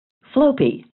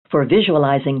Fluoppi, for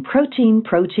visualizing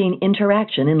protein-protein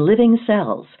interaction in living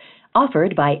cells,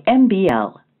 offered by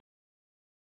MBL.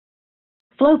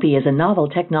 Fluoppi is a novel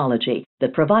technology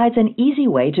that provides an easy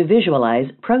way to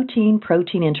visualize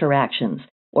protein-protein interactions,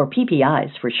 or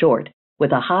PPIs for short,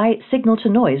 with a high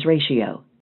signal-to-noise ratio.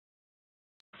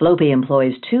 Fluoppi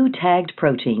employs two tagged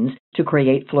proteins to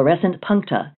create fluorescent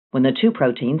puncta when the two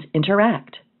proteins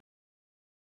interact.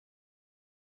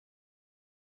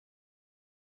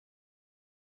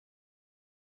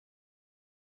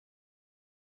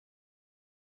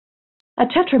 A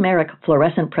tetrameric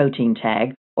fluorescent protein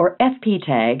tag, or FP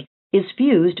tag, is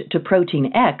fused to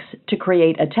protein X to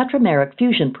create a tetrameric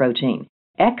fusion protein,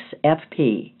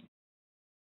 XFP.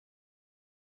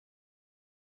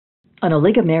 An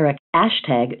oligomeric ASH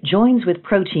tag joins with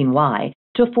protein Y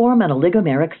to form an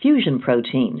oligomeric fusion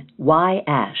protein,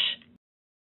 Y-ASH.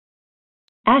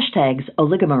 ASH tags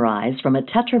oligomerize from a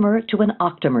tetramer to an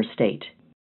octamer state.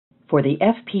 For the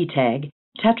FP tag,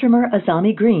 tetramer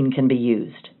Azami green can be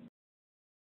used.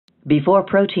 Before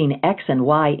protein X and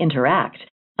Y interact,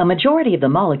 a majority of the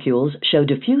molecules show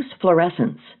diffuse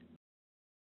fluorescence.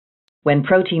 When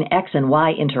protein X and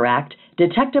Y interact,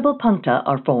 detectable puncta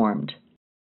are formed.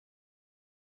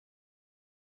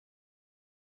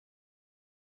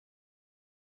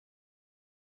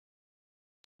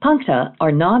 Puncta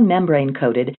are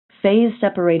non-membrane-coated,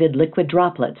 phase-separated liquid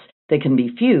droplets that can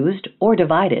be fused or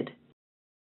divided.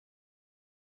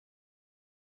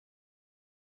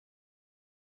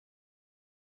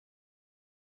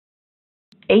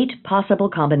 Eight possible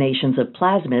combinations of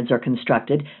plasmids are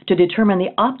constructed to determine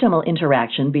the optimal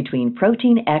interaction between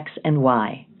protein X and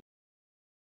Y.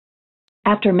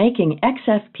 After making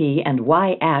XFP and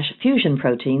Y-ASH fusion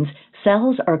proteins,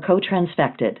 cells are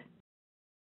co-transfected.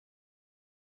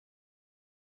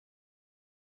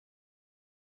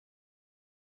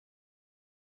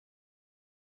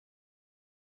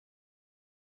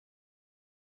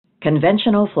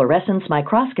 Conventional fluorescence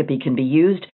microscopy can be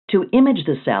used to image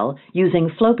the cell using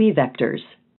Fluoppi vectors.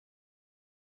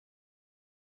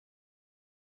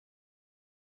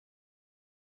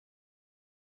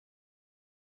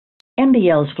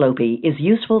 MBL's Fluoppi is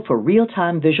useful for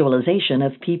real-time visualization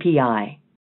of PPI.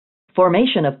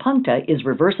 Formation of puncta is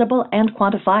reversible and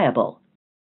quantifiable.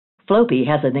 Fluoppi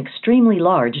has an extremely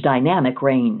large dynamic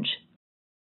range.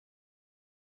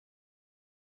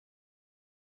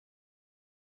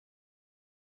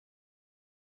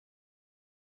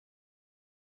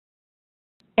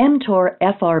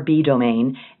 mTOR-FRB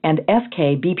domain and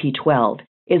FK-BP12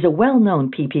 is a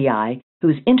well-known PPI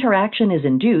whose interaction is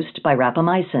induced by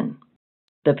rapamycin.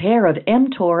 The pair of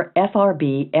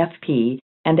mTOR-FRB-FP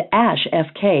and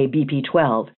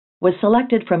ASH-FK-BP12 was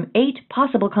selected from 8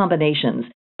 possible combinations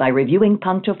by reviewing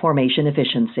puncta formation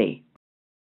efficiency.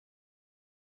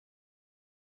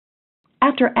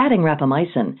 After adding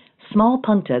rapamycin, small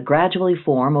puncta gradually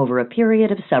form over a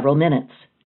period of several minutes.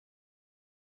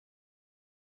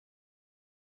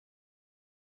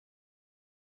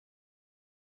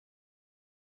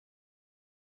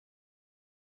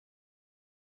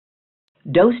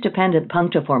 Dose-dependent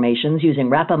puncta formations using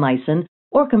rapamycin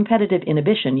or competitive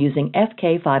inhibition using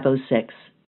FK506.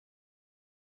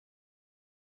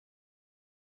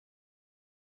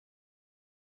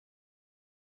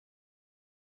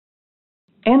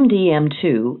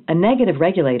 MDM2, a negative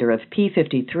regulator of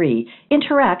p53,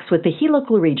 interacts with the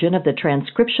helical region of the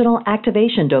transcriptional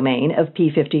activation domain of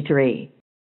p53.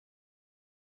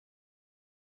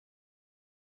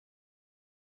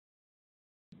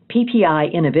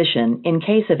 PPI inhibition in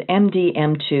case of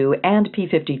MDM2 and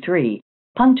p53,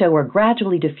 puncta were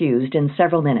gradually diffused in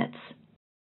several minutes.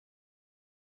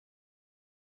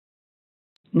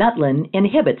 Nutlin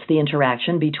inhibits the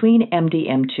interaction between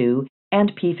MDM2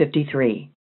 and p53.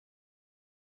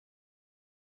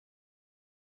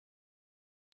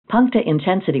 Puncta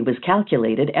intensity was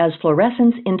calculated as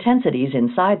fluorescence intensities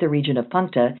inside the region of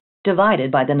puncta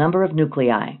divided by the number of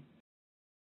nuclei.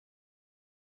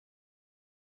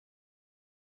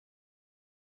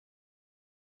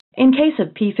 In case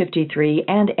of p53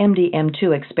 and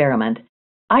MDM2 experiment,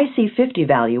 IC50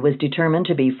 value was determined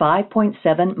to be 5.7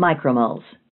 micromoles.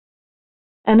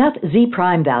 Enough Z'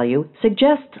 value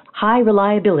suggests high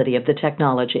reliability of the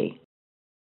technology.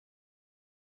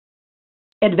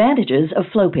 Advantages of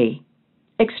Fluoppi: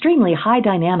 extremely high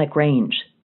dynamic range,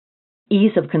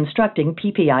 ease of constructing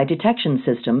PPI detection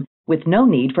system with no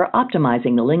need for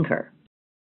optimizing the linker.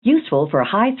 Useful for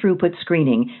high-throughput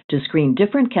screening to screen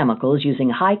different chemicals using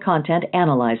high-content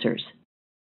analyzers.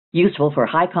 Useful for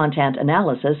high-content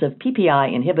analysis of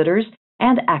PPI inhibitors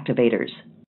and activators.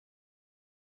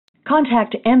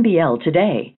 Contact MBL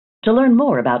today to learn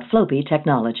more about Fluoppi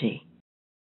technology.